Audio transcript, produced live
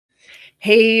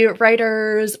Hey,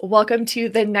 writers, welcome to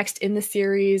the next in the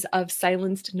series of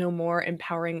Silenced No More,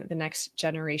 Empowering the Next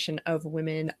Generation of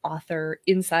Women Author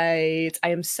Insights. I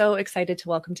am so excited to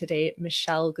welcome today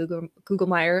Michelle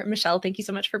Gugelmeyer. Michelle, thank you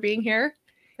so much for being here.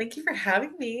 Thank you for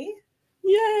having me.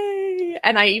 Yay!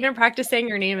 And I even practiced saying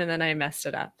your name and then I messed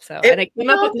it up. And I came You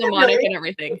up all with did mnemonic really. and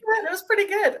everything. It was pretty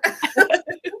good.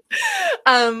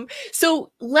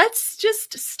 So let's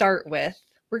just start with,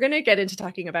 we're going to get into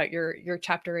talking about your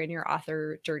chapter and your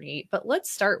author journey, but let's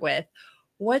start with,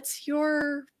 what's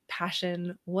your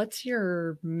passion? What's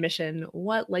your mission?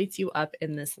 What lights you up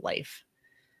in this life?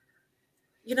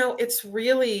 It's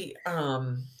really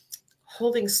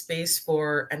holding space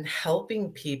for and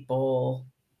helping people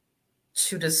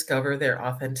to discover their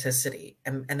authenticity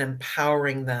and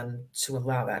empowering them to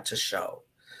allow that to show.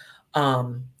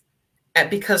 And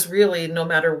because really, no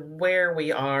matter where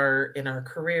we are in our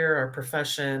career, our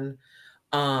profession,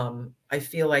 I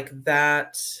feel like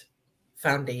that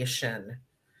foundation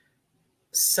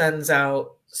sends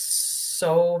out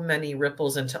so many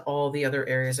ripples into all the other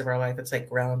areas of our life. It's like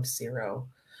ground zero.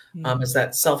 Is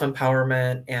that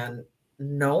self-empowerment and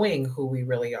knowing who we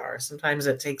really are. Sometimes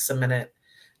it takes a minute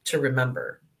to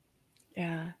remember.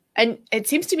 Yeah. And it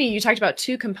seems to me you talked about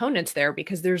two components there,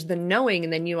 because there's the knowing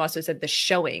and then you also said the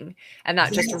showing. And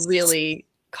that just Yes. really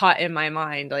caught in my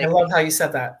mind. I Like, love how you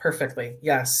said that perfectly.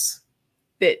 Yes.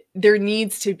 that there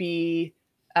needs to be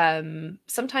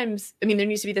sometimes, I mean, there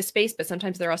needs to be the space, but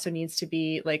sometimes there also needs to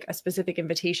be like a specific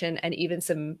invitation and even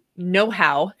some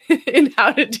know-how in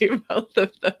how to do both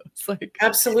of those. Like,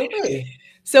 Absolutely.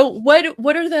 so what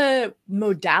are the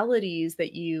modalities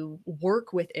that you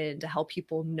work within to help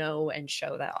people know and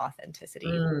show that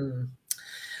authenticity?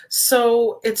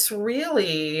 So it's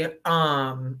really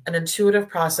an intuitive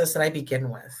process that I begin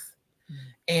with.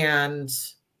 And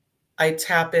I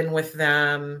tap in with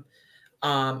them.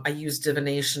 I use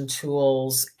divination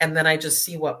tools, and then I just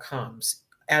see what comes,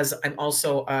 as I'm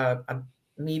also a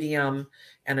medium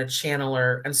and a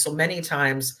channeler. And so many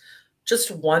times, just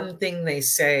one thing they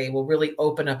say will really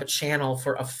open up a channel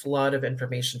for a flood of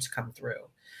information to come through.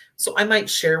 So I might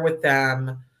share with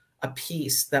them a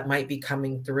piece that might be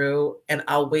coming through, and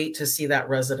I'll wait to see that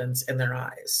resonance in their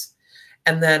eyes.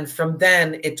 And then from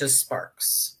then, it just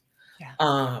sparks.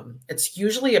 Yeah. It's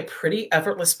usually a pretty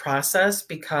effortless process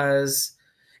because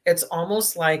it's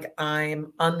almost like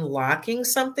I'm unlocking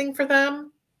something for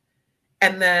them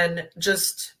and then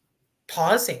just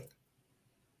pausing,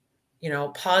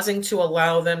 pausing to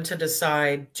allow them to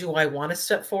decide, do I want to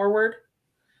step forward?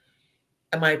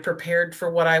 Am I prepared for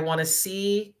what I want to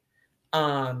see?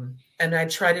 And I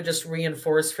try to just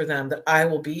reinforce for them that I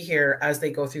will be here as they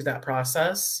go through that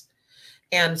process.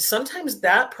 And sometimes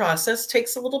that process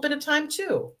takes a little bit of time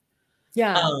too.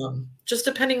 Yeah. Just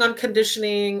depending on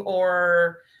conditioning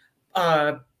or,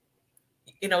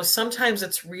 sometimes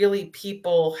it's really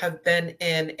people have been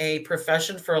in a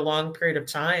profession for a long period of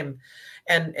time,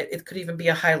 and it could even be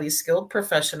a highly skilled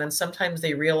profession. And sometimes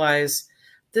they realize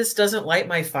this doesn't light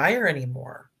my fire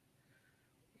anymore.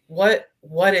 What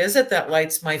is it that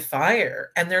lights my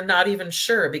fire? And they're not even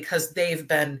sure because they've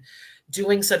been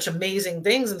doing such amazing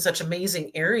things in such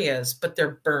amazing areas, but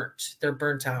they're burnt. They're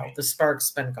burnt out. The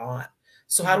spark's been gone.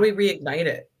 So how do we reignite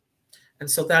it? And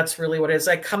so that's really what it is,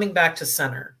 like coming back to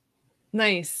center.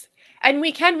 Nice. And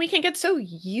we can get so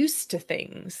used to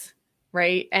things,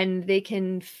 right? And they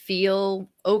can feel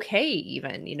okay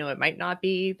even. It might not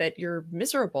be that you're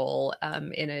miserable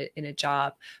in a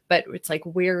job, but it's like,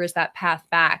 where is that path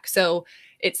back? So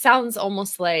it sounds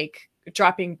almost like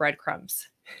dropping breadcrumbs.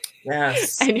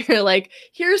 Yes. And you're like,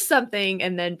 here's something,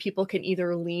 and then people can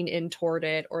either lean in toward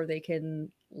it or they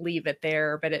can leave it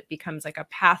there, but it becomes like a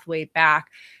pathway back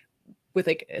with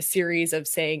like a series of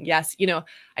saying yes.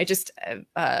 I just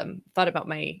thought about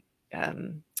my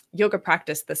yoga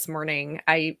practice this morning.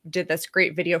 I did this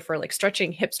great video for like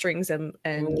stretching hip strings and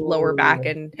lower back Ooh,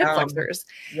 and hip flexors.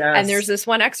 And there's yes. this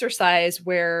one exercise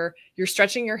where you're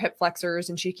stretching your hip flexors,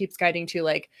 and she keeps guiding to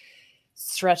like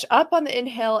stretch up on the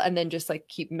inhale and then just like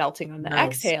keep melting on the Nice.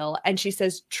 exhale. And she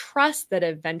says, trust that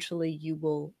eventually you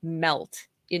will melt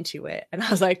into it. And I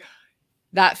was like,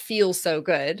 that feels so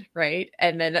good, right?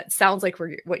 And then it sounds like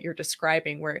what you're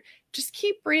describing, where just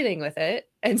keep breathing with it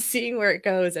and seeing where it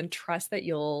goes and trust that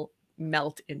you'll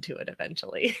melt into it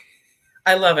eventually.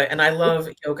 I love it. And I love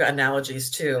yoga analogies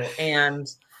too.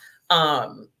 And,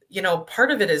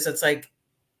 part of it is it's like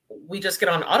we just get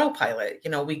on autopilot.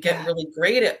 We get Yeah. really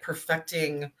great at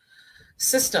perfecting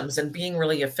systems and being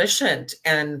really efficient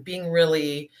and being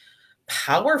really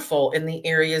powerful in the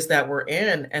areas that we're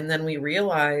in. And then we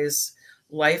realize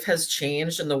life has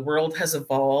changed and the world has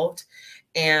evolved.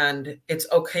 and it's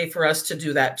okay for us to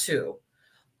do that too.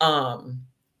 Um,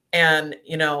 and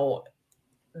you know,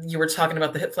 you were talking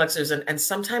about the hip flexors, and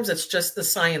sometimes it's just the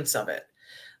science of it.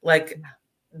 Like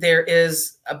there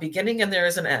is a beginning and there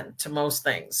is an end to most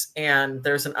things. And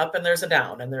there's an up and there's a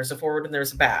down, and there's a forward and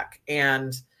there's a back.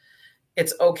 And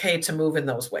it's okay to move in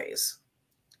those ways.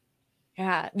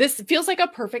 Yeah, this feels like a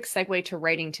perfect segue to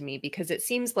writing to me, because it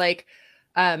seems like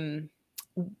one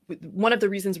of the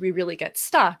reasons we really get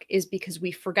stuck is because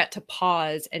we forget to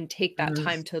pause and take that Mhm.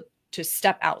 time to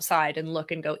step outside and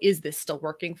look and go, is this still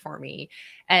working for me?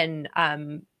 And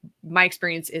my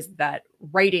experience is that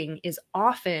writing is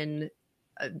often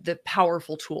the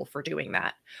powerful tool for doing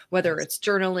that, whether Yes. it's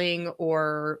journaling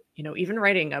or, you know, even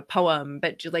writing a poem,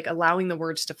 but like allowing the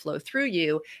words to flow through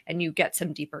you and you get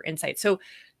some deeper insight. So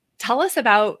tell us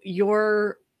about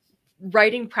your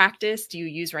writing practice. Do you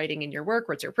use writing in your work?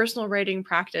 What's your personal writing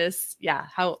practice? Yeah.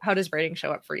 How does writing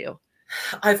show up for you?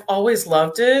 I've always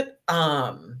loved it.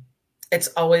 It's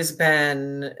always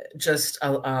been just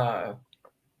a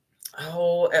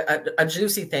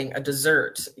juicy thing, a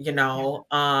dessert, you Yeah. know.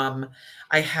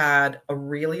 I had a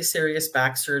really serious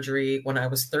back surgery when I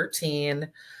was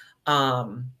 13.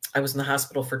 I was in the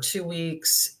hospital for 2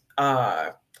 weeks.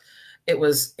 It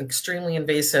was extremely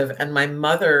invasive, and my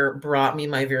mother brought me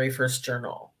my very first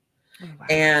journal. Oh, wow.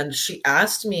 And she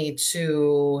asked me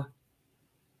to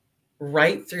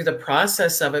write through the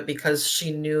process of it because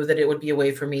she knew that it would be a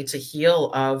way for me to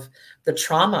heal of the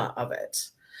trauma of it.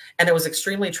 And it was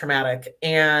extremely traumatic.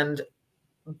 And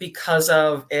because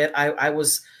of it, I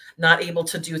was not able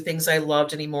to do things I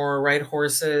loved anymore, ride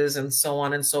horses and so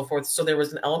on and so forth. So there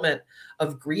was an element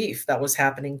of grief that was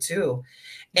happening too.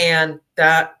 And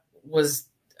that was,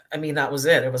 I mean, that was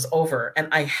it. It was over. And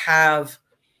I have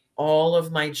all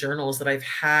of my journals that I've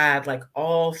had like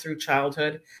all through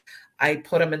childhood. I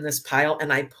put them in this pile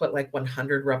and I put like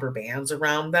 100 rubber bands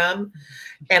around them.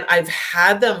 And I've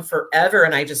had them forever.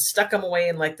 And I just stuck them away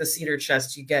in like the cedar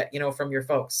chest you get, you know, from your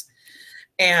folks.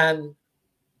 And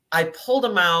I pulled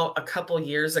them out a couple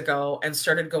years ago and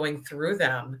started going through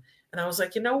them. And I was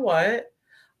like, you know what?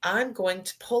 I'm going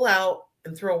to pull out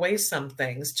and throw away some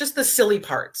things, just the silly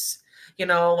parts, you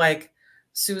know, like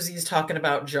Susie's talking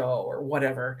about Joe or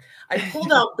whatever. I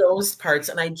pulled out those parts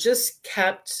and I just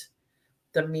kept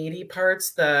the meaty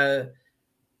parts, the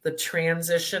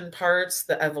transition parts,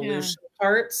 the Yeah. evolution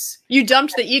parts. You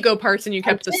dumped the ego parts and you I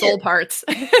kept the did. soul parts.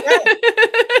 Yeah.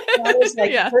 I was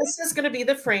like, Yeah. this is going to be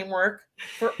the framework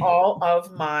for all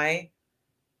of my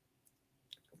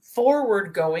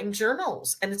forward going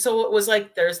journals. And so it was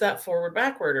like, there's that forward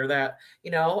backward or that,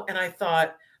 you know, and I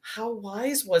thought, how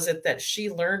wise was it that she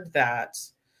learned that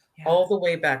Yeah. all the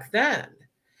way back then?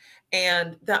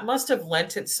 And that must have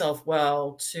lent itself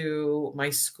well to my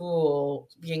school,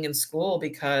 being in school,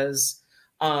 because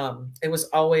it was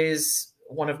always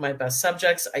one of my best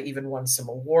subjects. I even won some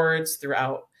awards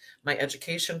throughout my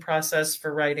education process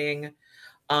for writing.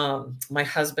 My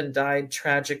husband died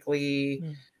tragically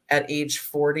Mm. at age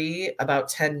 40 about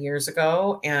 10 years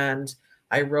ago. And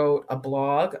I wrote a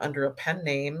blog under a pen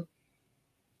name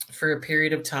for a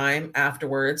period of time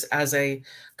afterwards as a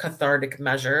cathartic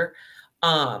measure.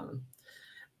 Um,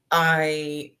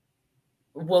 I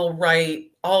will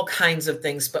write all kinds of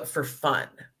things, but for fun,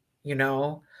 you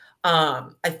know?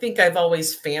 I think I've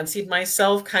always fancied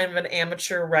myself kind of an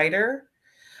amateur writer,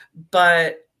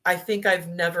 but I think I've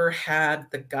never had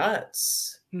the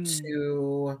guts Mm.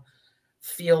 to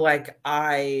feel like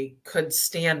I could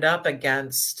stand up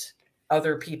against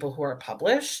other people who are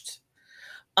published.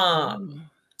 Mm.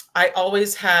 I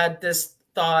always had this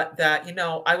thought that, you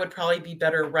know, I would probably be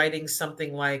better writing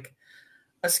something like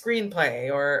a screenplay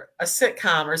or a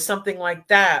sitcom or something like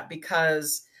that,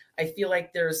 because I feel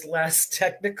like there's less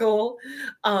technical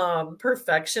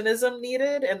perfectionism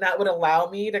needed. And that would allow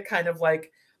me to kind of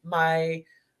like my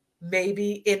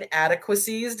maybe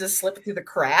inadequacies to slip through the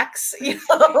cracks, you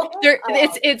know? There,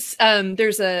 it's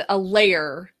there's a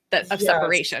layer that of Yes,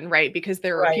 separation, right? Because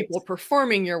there are right. people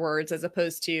performing your words as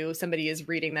opposed to somebody is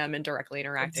reading them and directly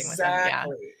interacting with them. Yeah.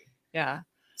 Exactly. Yeah. Oh,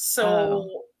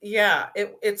 So yeah,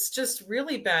 it's just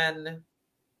really been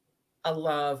a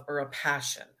love or a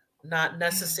passion, not yeah.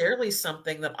 necessarily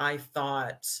something that I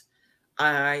thought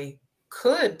I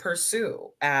could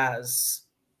pursue as,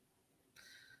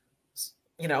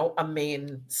 you know, a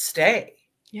mainstay.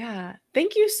 Yeah.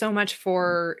 Thank you so much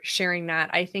for sharing that.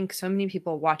 I think so many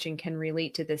people watching can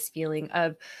relate to this feeling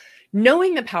of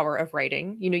knowing the power of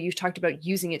writing. You know, you've talked about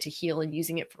using it to heal and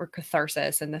using it for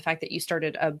catharsis. And the fact that you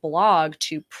started a blog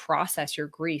to process your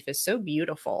grief is so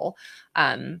beautiful.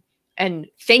 Um, And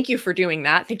thank you for doing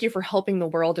that. Thank you for helping the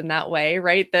world in that way,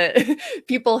 right? The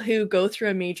people who go through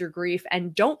a major grief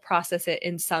and don't process it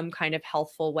in some kind of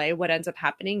healthful way, what ends up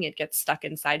happening, it gets stuck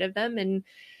inside of them, and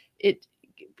it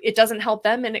it doesn't help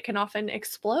them, and it can often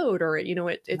explode, or it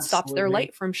stops their Absolutely.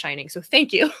 light from shining. So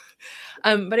thank you.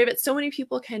 But I bet so many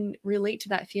people can relate to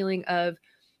that feeling of,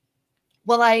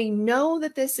 well, I know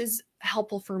that this is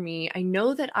helpful for me. I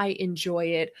know that I enjoy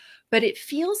it, but it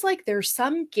feels like there's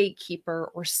some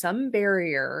gatekeeper or some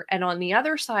barrier. And on the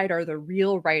other side are the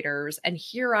real writers. And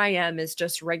here I am as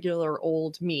just regular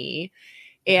old me.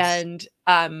 Yes. And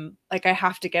like I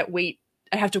have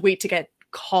to wait to get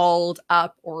called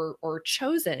up or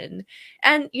chosen.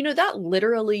 And that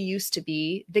literally used to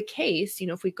be the case.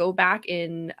 If we go back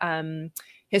in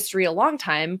history a long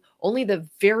time, only the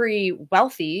very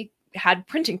wealthy had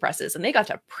printing presses and they got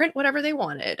to print whatever they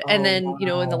wanted. And Oh, then,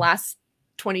 in the wow. last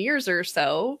 20 years or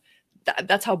so,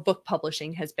 that's how book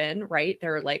publishing has been, right?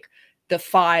 They're like the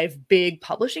five big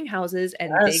publishing houses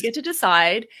and they Yes. get to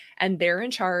decide and they're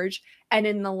in charge. And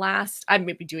in the last, I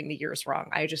may be doing the years wrong.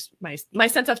 I just, my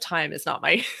sense of time is not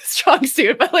my strong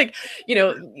suit, but like,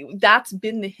 that's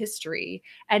been the history.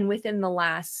 And within the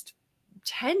last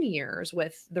 10 years,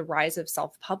 with the rise of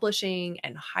self-publishing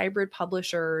and hybrid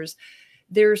publishers,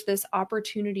 there's this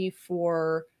opportunity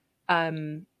for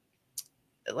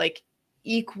like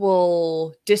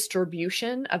equal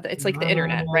distribution of it's like the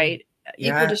internet, Oh, right?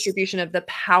 Equal yes. distribution of the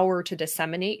power to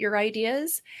disseminate your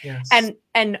ideas. Yes.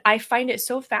 And I find it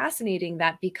so fascinating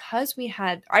that because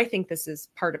I think this is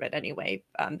part of it anyway.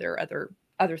 There are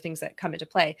other things that come into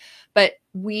play, but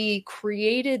we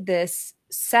created this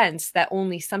sense that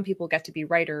only some people get to be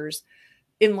writers,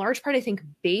 in large part, I think,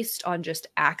 based on just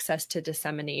access to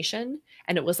dissemination.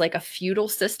 And it was like a feudal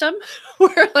system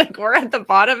where like we're at the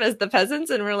bottom as the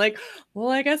peasants and we're like, well,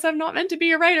 I guess I'm not meant to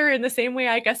be a writer, in the same way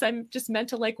I guess I'm just meant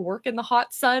to like work in the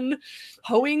hot sun,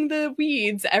 hoeing the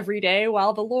weeds every day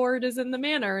while the Lord is in the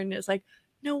manor. And it's like,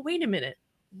 no, wait a minute.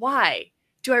 Why?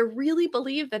 Do I really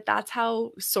believe that that's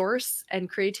how source and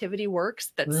creativity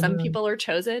works? That some Mhm. people are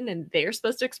chosen and they're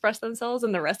supposed to express themselves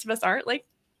and the rest of us aren't? Like,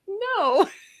 no.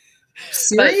 But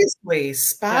Seriously,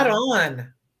 spot yeah,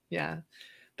 on. yeah.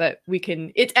 But we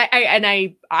can, it's,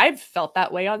 I've felt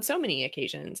that way on so many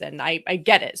occasions, and I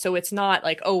get it. So it's not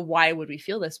like, oh, why would we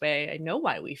feel this way? I know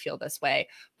why we feel this way,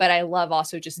 but I love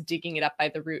also just digging it up by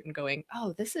the root and going,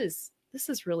 oh, this is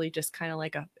really just kind of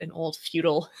like an old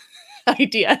feudal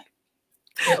idea.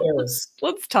 It let's, is.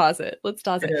 let's toss it. Let's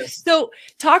toss It it. is. So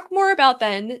talk more about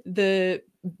then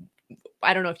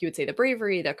I don't know if you would say the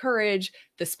bravery, the courage,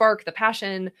 the spark, the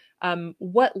passion.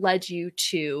 What led you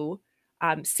to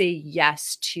say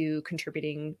yes to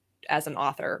contributing as an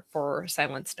author for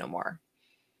Silence No More,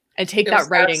 and take It that was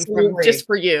writing from absolutely just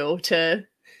for you to,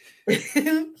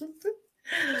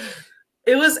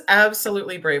 it was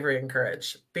absolutely bravery and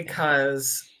courage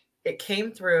because it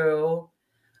came through.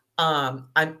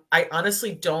 I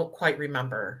honestly don't quite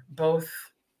remember. Both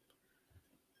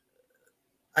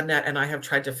Annette and I have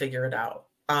tried to figure it out.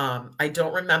 I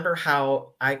don't remember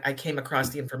how I came across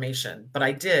the information, but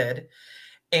I did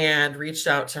and reached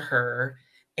out to her,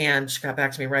 and she got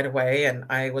back to me right away, and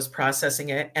I was processing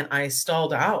it, and I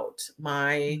stalled out.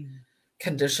 My mm,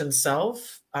 conditioned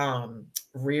self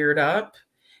reared up,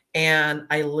 and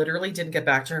I literally didn't get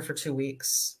back to her for 2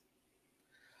 weeks.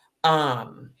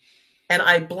 Um, and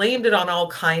I blamed it on all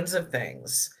kinds of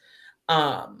things.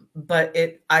 But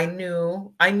I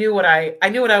knew what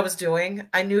I was doing.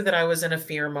 I knew that I was in a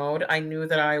fear mode. I knew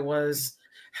that I was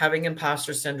having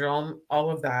imposter syndrome, all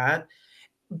of that.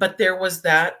 But there was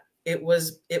that, it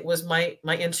was my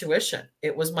intuition.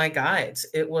 It was my guides.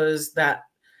 It was that,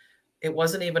 it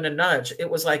wasn't even a nudge. It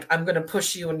was like, I'm going to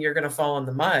push you and you're going to fall in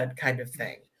the mud kind of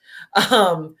thing.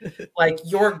 Um, like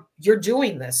you're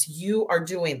doing this. You are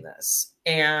doing this.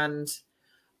 And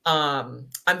I'm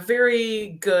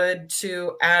very good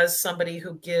to, as somebody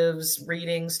who gives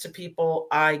readings to people,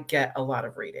 I get a lot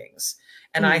of readings.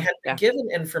 And I had been yeah, given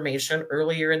information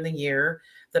earlier in the year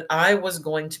that I was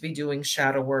going to be doing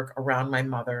shadow work around my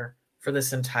mother for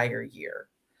this entire year.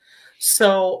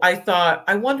 So I thought,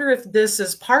 I wonder if this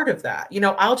is part of that.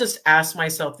 I'll just ask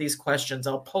myself these questions.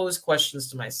 I'll pose questions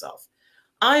to myself.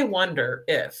 I wonder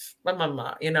if, blah, blah,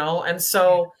 blah, and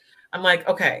so I'm like,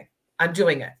 okay, I'm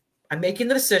doing it. I'm making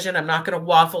the decision. I'm not going to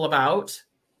waffle about.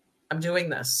 I'm doing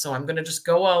this. So I'm going to just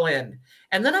go all in.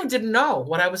 And then I didn't know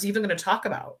what I was even going to talk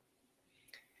about.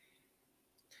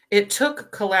 It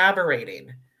took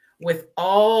collaborating with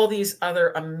all these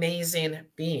other amazing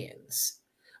beings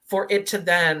for it to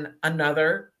then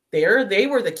they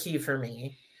were the key for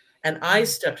me. And I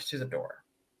stepped through the door.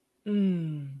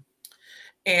 mm,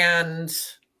 And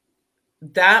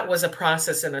that was a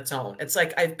process in its own. It's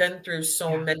like I've been through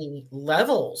so Yeah. many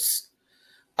levels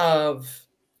of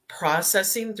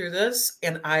processing through this,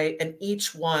 and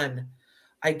each one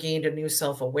I gained a new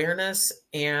self-awareness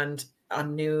and a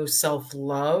new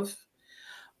self-love.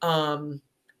 Um,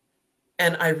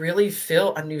 and I really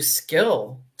feel a new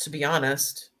skill, to be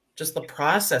honest, just the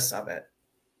process of it.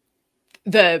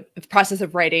 The process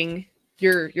of writing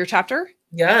your chapter?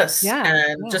 Yes, Yeah.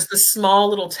 and Yeah. just the small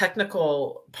little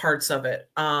technical parts of it.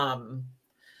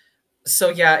 So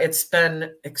yeah, it's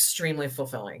been extremely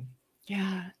fulfilling.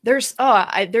 Yeah. There's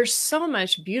so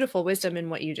much beautiful wisdom in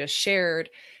what you just shared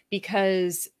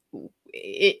because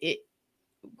it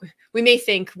we may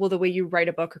think, well, the way you write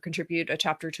a book or contribute a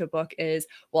chapter to a book is,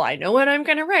 well, I know what I'm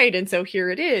going to write, and so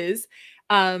here it is.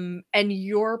 And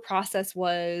your process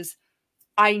was,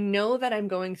 I know that I'm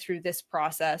going through this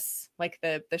process, like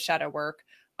the shadow work.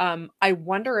 I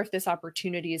wonder if this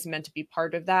opportunity is meant to be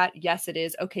part of that. Yes, it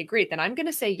is. Okay, great. Then I'm going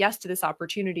to say yes to this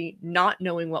opportunity, not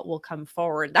knowing what will come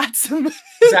forward. That's some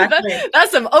Exactly.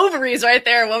 that's some ovaries right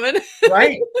there, woman.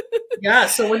 Right. Yeah.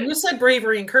 So when you said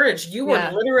bravery and courage, you were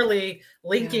Yeah. literally Yeah.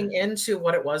 linking into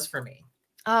what it was for me.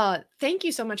 Thank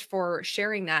you so much for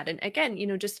sharing that. And again,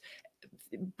 just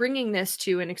bringing this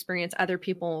to an experience other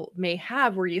people may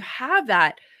have where you have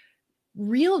that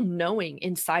real knowing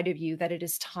inside of you that it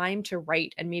is time to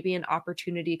write, and maybe an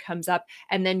opportunity comes up,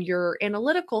 and then your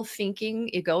analytical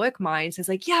thinking egoic mind says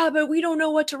like, yeah, but we don't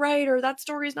know what to write, or that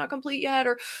story is not complete yet,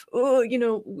 or oh,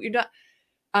 you're not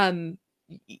um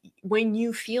when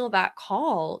you feel that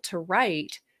call to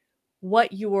write,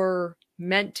 what you're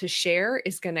meant to share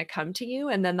is going to come to you,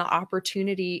 and then the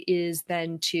opportunity is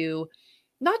then to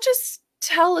not just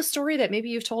tell a story that maybe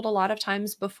you've told a lot of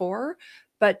times before,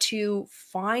 but to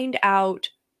find out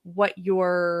what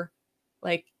your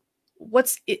like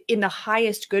what's in the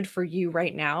highest good for you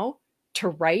right now to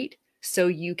write, so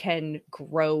you can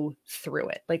grow through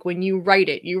it. Like when you write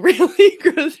it, you really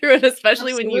grow through it,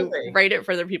 especially when you Absolutely. write it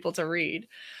for other people to read.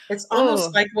 It's almost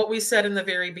Oh, like what we said in the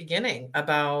very beginning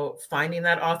about finding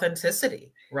that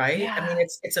authenticity, right? I mean, yeah.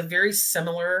 it's a very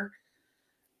similar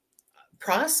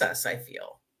process, I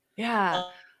feel. Yeah. Um,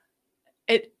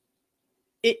 It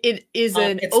it is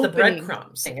an it's the opening.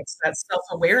 breadcrumbs. It's that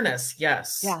self-awareness.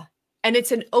 Yes. Yeah. And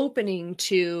it's an opening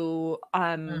to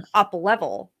Mm, up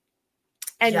level.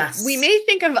 And we yes. may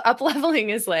think of up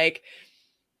leveling as like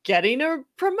getting a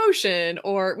promotion,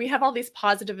 or we have all these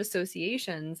positive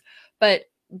associations, but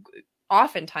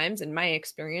oftentimes in my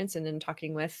experience and in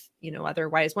talking with, other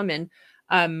wise women,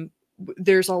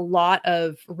 there's a lot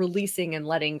of releasing and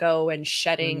letting go and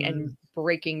shedding and Mm.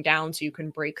 breaking down so you can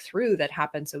break through that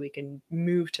happens, so we can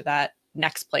move to that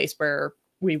next place where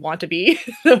we want to be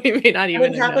that we may not And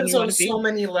even it have known happens we want on to be. so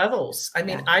many levels. I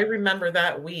mean, Yeah. I remember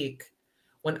that week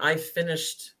when I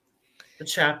finished the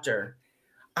chapter,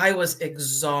 I was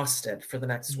exhausted for the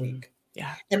next Mhm. week.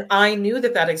 Yeah. And I knew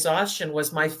that that exhaustion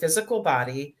was my physical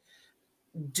body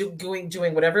doing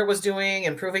whatever it was doing,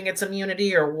 improving its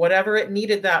immunity or whatever it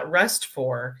needed that rest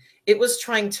for. It was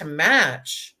trying to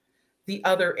match the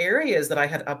other areas that I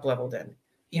had up leveled in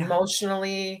Yeah.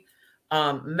 emotionally,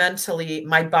 mentally.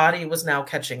 My body was now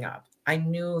catching up. I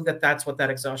knew that that's what that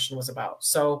exhaustion was about.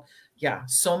 So yeah,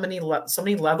 so many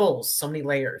levels, so many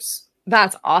layers.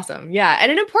 That's awesome. Yeah.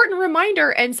 And an important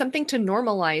reminder and something to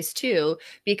normalize too,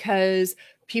 because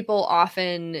people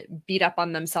often beat up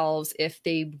on themselves if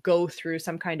they go through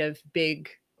some kind of big,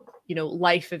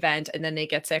 life event, and then they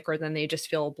get sick, or then they just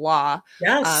feel blah.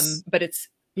 Yes. But it's,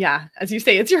 yeah, as you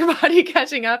say, it's your body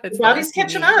catching up. The It's the body's rest you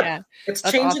catching need. up. Yeah. It's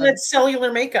That's changing awesome. its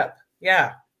cellular makeup.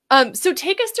 Yeah. So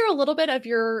take us through a little bit of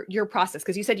your process,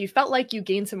 because you said you felt like you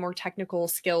gained some more technical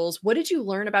skills. What did you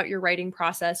learn about your writing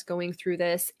process going through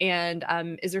this? And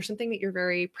is there something that you're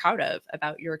very proud of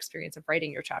about your experience of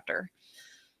writing your chapter?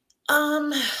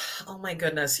 Um, oh my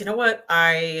goodness. You know what?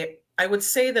 I would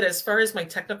say that as far as my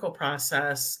technical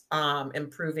process,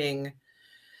 improving,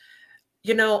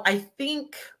 I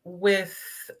think with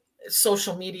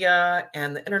social media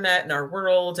and the internet and our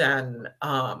world and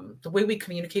the way we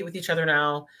communicate with each other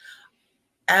now,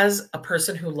 as a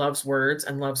person who loves words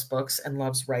and loves books and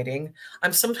loves writing,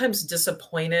 I'm sometimes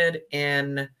disappointed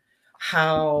in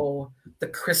how the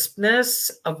crispness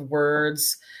of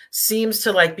words seems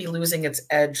to like be losing its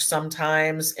edge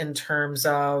sometimes in terms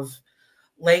of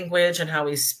language and how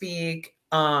we speak.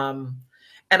 And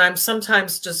I'm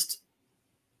sometimes just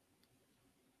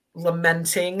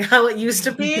lamenting how it used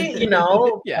to be,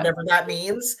 Yeah. whatever that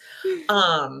means.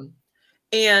 Um,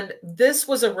 and this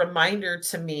was a reminder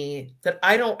to me that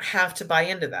I don't have to buy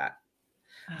into that.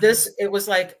 Uh, It was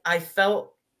like I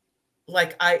felt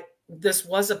like this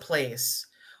was a place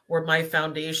were my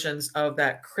foundations of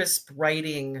that crisp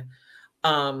writing.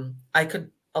 I could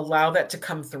allow that to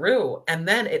come through. And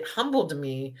then it humbled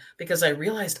me because I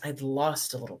realized I'd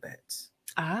lost a little bit.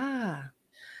 Ah.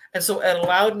 And so it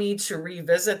allowed me to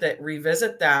revisit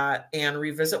that and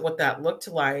revisit what that looked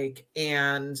like.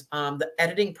 And the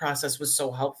editing process was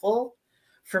so helpful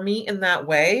for me in that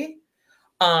way.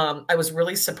 I was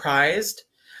really surprised.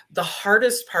 The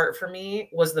hardest part for me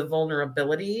was the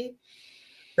vulnerability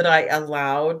that I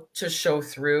allowed to show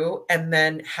through, and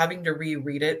then having to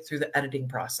reread it through the editing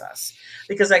process.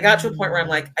 Because I got to a point where I'm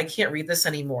like, I can't read this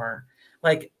anymore.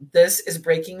 Like, this is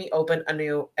breaking me open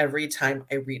anew every time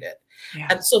I read it. Yeah.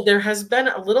 And so there has been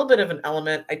a little bit of an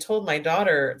element. I told my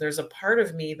daughter, there's a part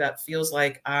of me that feels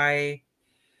like I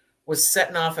was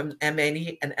setting off an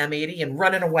M80 and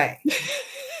running away.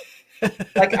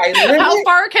 Like, I live how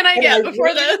far can I get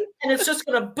before this? And it's just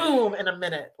gonna boom in a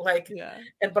minute. Like, yeah.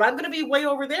 But I'm gonna be way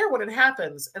over there when it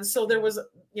happens. And so there was,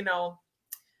 you know,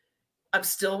 I'm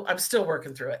still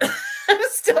working through it. I'm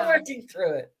still working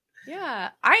through it. Yeah,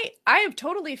 I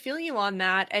totally feel you on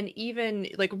that. And even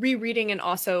like rereading and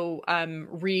also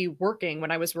reworking,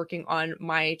 when I was working on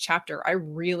my chapter, I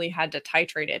really had to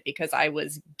titrate it because I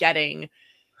was getting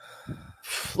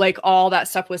like all that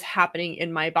stuff was happening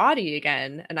in my body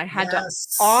again, and I had to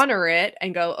honor it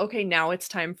and go, okay, now it's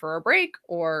time for a break,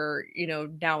 or you know,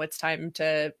 now it's time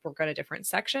to work on a different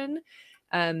section.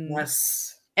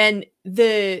 Yes. And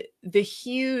the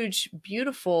huge,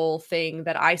 beautiful thing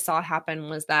that I saw happen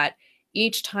was that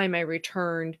each time I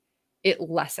returned, it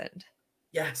lessened.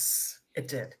 Yes, it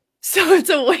did. So it's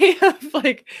a way of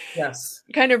like, yes,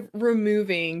 kind of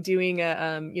removing, doing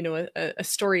a, you know, a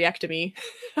storyectomy.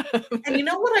 And you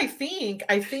know what I think?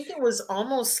 I think it was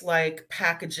almost like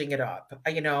packaging it up,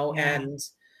 you know, and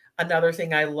another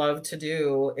thing I love to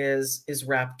do is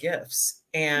wrap gifts.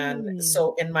 And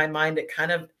so in my mind, it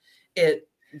kind of,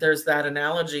 there's that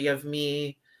analogy of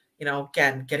me, you know,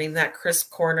 again, getting that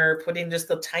crisp corner, putting just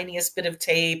the tiniest bit of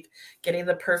tape, getting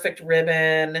the perfect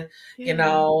ribbon, you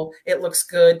know, it looks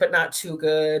good, but not too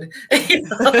good. You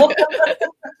know?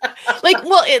 Like,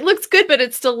 well, it looks good, but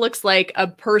it still looks like a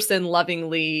person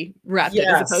lovingly wrapped it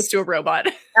as opposed to a robot.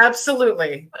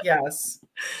 Absolutely. Yes.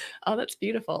 Oh, that's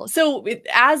beautiful. So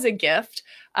as a gift,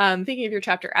 thinking of your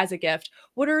chapter as a gift,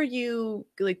 what are you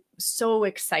like so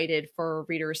excited for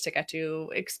readers to get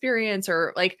to experience,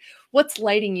 or like what's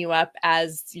lighting you up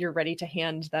as you're ready to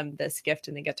hand them this gift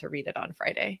and they get to read it on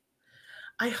Friday?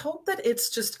 I hope that it's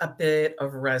just a bit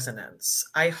of resonance.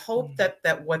 I hope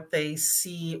that what they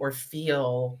see or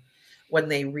feel when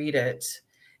they read it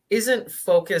isn't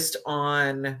focused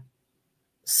on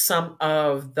some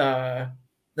of the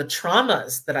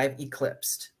traumas that I've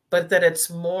eclipsed, but that it's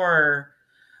more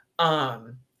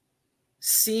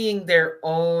seeing their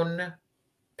own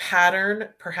pattern,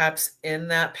 perhaps in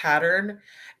that pattern,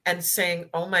 and saying,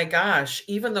 oh my gosh,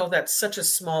 even though that's such a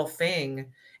small thing,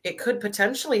 it could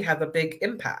potentially have a big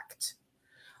impact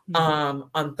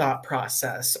on thought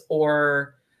process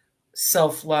or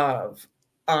self-love,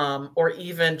 or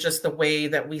even just the way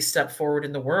that we step forward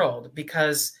in the world.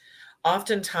 Because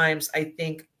oftentimes I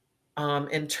think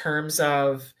in terms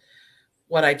of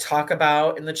what I talk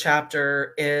about in the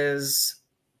chapter is,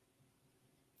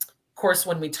 of course,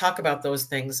 when we talk about those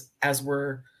things as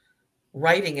we're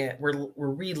writing it, we're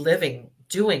reliving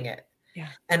doing it. Yeah.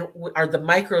 And the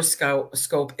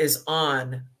microscope is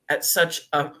on at such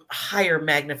a higher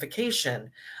magnification.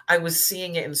 I was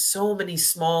seeing it in so many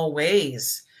small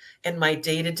ways in my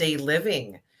day-to-day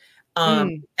living.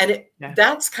 And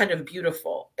that's kind of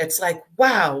beautiful. It's like,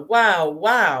 wow, wow,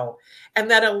 wow.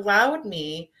 And that allowed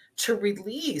me to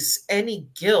release any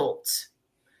guilt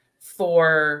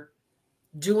for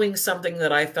doing something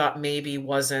that I thought maybe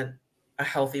wasn't a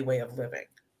healthy way of living.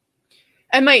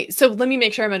 So let me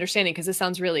make sure I'm understanding, because this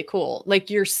sounds really cool. Like,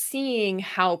 you're seeing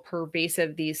how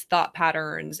pervasive these thought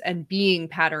patterns and being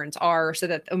patterns are, so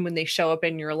that when they show up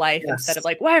in your life, instead of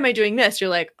like, why am I doing this? You're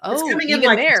like, oh, it's coming even in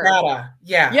like there. Data.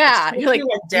 Yeah. Yeah. You're like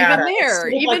even there,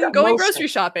 even like going grocery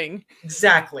shopping.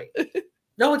 Exactly.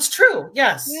 No, it's true.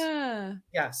 Yes. Yeah.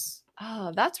 Yes.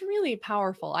 Oh, that's really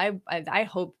powerful. I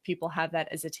hope people have that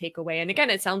as a takeaway. And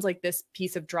again, it sounds like this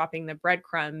piece of dropping the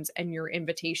breadcrumbs and your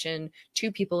invitation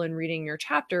to people in reading your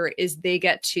chapter is they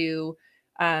get to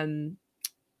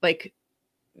like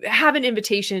have an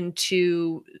invitation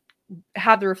to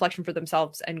have the reflection for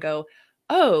themselves and go,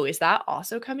 oh, is that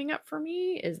also coming up for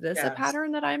me? Is this a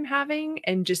pattern that I'm having?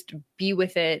 And just be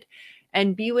with it,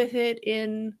 and be with it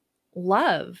in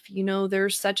love. You know,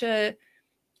 there's such an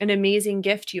amazing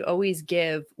gift you always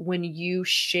give when you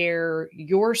share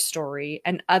your story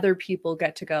and other people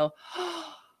get to go,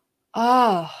 oh,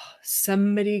 Oh,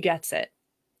 somebody gets it.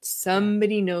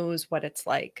 Somebody knows what it's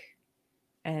like.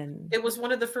 And It was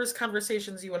one of the first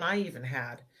conversations you and I even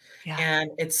had. yeah,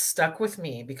 And it stuck with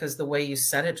me because the way you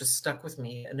said it just stuck with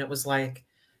me. And it was like,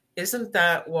 isn't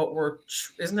that what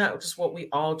isn't that just what we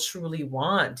all truly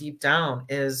want deep down,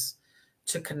 is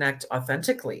to connect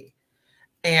authentically?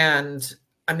 And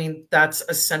I mean, that's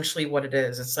essentially what it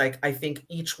is. It's like, I think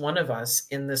each one of us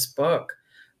in this book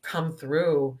come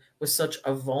through with such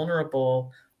a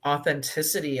vulnerable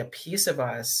authenticity, a piece of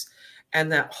us.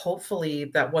 And that hopefully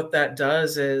that what that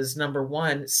does is, number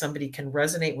one, somebody can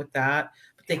resonate with that,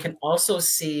 but they yeah, can also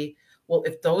see, well,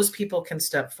 if those people can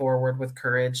step forward with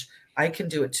courage, I can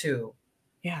do it too.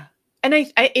 yeah. And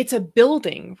it's a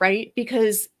building, right?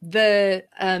 Because the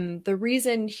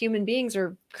reason human beings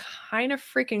are kind of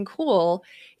freaking cool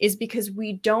is because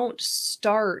we don't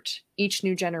start each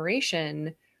new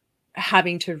generation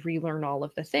having to relearn all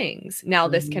of the things. Now,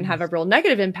 this can Mm. have a real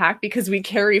negative impact because we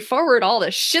carry forward all the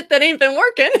shit that ain't been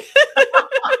working.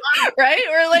 Right?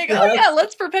 We're like, oh Yes. yeah,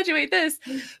 let's perpetuate this.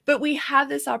 But we have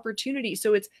this opportunity.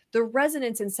 So it's the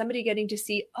resonance and somebody getting to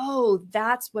see, oh,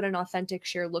 that's what an authentic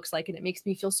share looks like. And it makes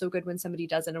me feel so good when somebody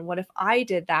does it. And what if I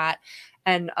did that?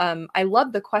 And I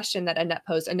love the question that Annette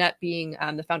posed, Annette being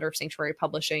the founder of Sanctuary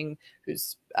Publishing,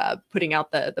 who's putting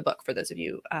out the book for those of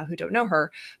you who don't know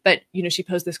her. But, you know, she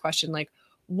posed this question like,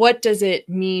 what does it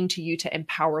mean to you to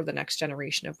empower the next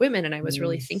generation of women? And I was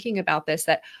really Mm. thinking about this,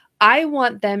 that I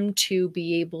want them to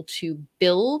be able to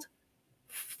build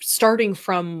starting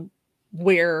from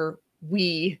where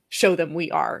we show them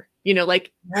we are, you know,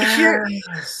 like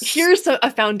Yes. here's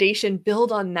a foundation,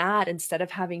 build on that instead of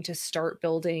having to start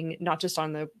building not just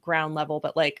on the ground level,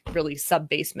 but like really sub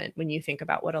basement when you think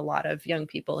about what a lot of young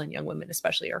people and young women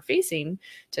especially are facing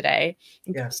today.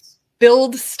 Yes.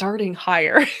 Build starting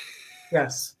higher.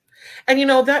 Yes. And you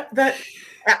know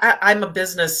I'm a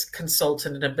business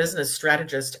consultant and a business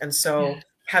strategist. And so Yeah.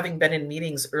 having been in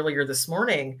meetings earlier this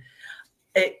morning,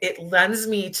 it lends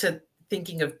me to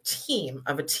thinking of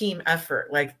a team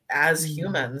effort. Like, as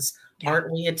humans, Yeah.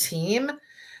 aren't we a team,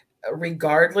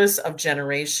 regardless of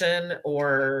generation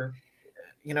or,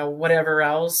 you know, whatever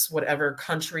else, whatever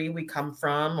country we come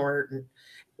from or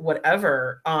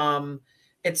whatever.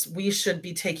 We should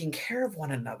be taking care of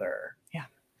one another, Yeah.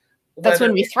 That's whether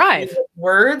when we it be thrive. with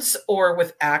words or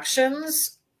with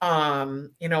actions.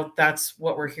 You know, that's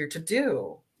what we're here to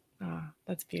do. Oh,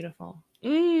 that's beautiful.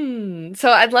 So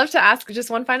I'd love to ask just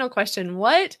one final question.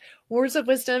 What words of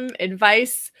wisdom,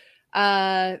 advice,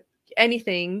 uh,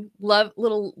 anything,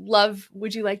 little love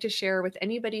would you like to share with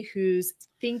anybody who's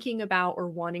thinking about or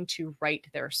wanting to write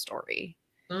their story?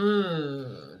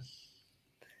 Mm.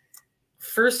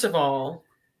 First of all,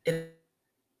 it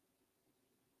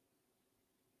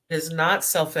is not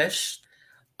selfish.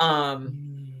 Um,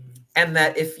 Mm. and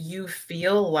that if you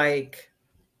feel like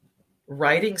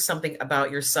writing something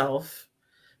about yourself,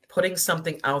 putting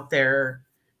something out there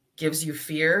gives you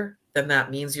fear, then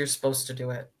that means you're supposed to do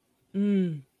it.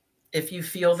 Mm. If you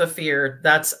feel the fear,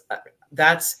 that's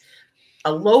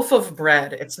a loaf of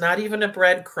bread. It's not even a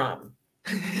breadcrumb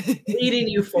leading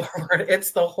you forward.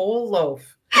 It's the whole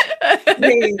loaf.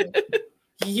 Saying,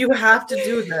 you have to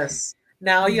do this.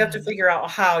 Now you have to figure out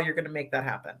how you're going to make that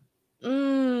happen.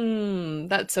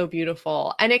 That's so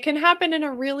beautiful. And it can happen in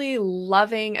a really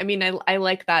loving, I mean, I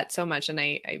like that so much. And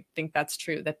I think that's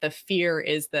true, that the fear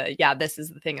is yeah, this is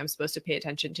the thing I'm supposed to pay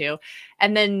attention to.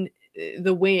 And then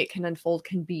the way it can unfold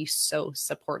can be so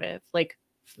supportive. Like,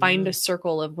 find a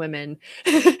circle of women,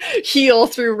 heal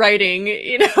through writing,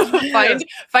 you know, Yes.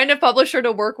 find a publisher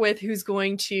to work with who's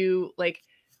going to like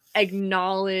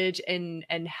acknowledge and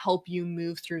help you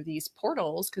move through these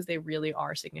portals, because they really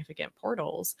are significant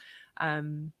portals.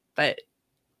 But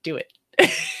do it.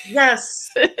 Yes.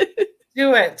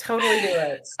 Do it. Totally do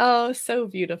it. Oh, so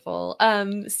beautiful.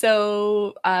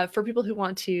 So for people who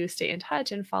want to stay in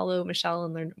touch and follow Michelle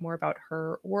and learn more about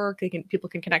her work, people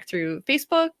can connect through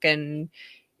Facebook, and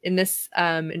in this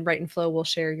in Write and Flow, we'll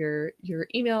share your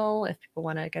email if people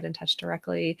want to get in touch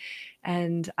directly.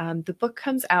 And the book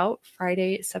comes out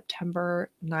Friday, September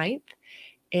 9th.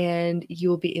 And you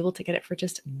will be able to get it for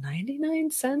just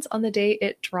 99 cents on the day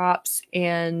it drops.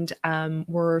 And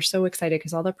we're so excited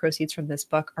because all the proceeds from this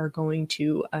book are going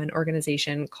to an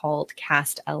organization called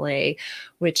Cast LA,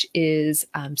 which is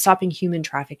stopping human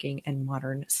trafficking and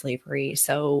modern slavery.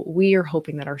 So we are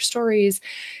hoping that our stories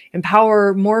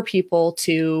empower more people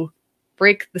to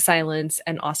break the silence,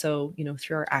 and also, you know,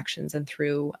 through our actions and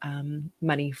through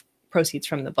money proceeds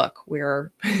from the book.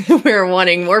 We're we're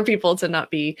wanting more people to not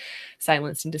be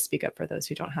silenced and to speak up for those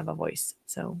who don't have a voice.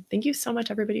 So thank you so much,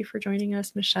 everybody, for joining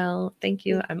us. Michelle, thank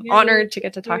you. I'm honored to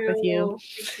get to talk with you.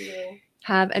 Thank you.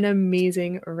 Have an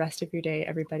amazing rest of your day,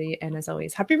 everybody. And as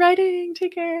always, happy writing.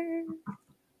 Take care.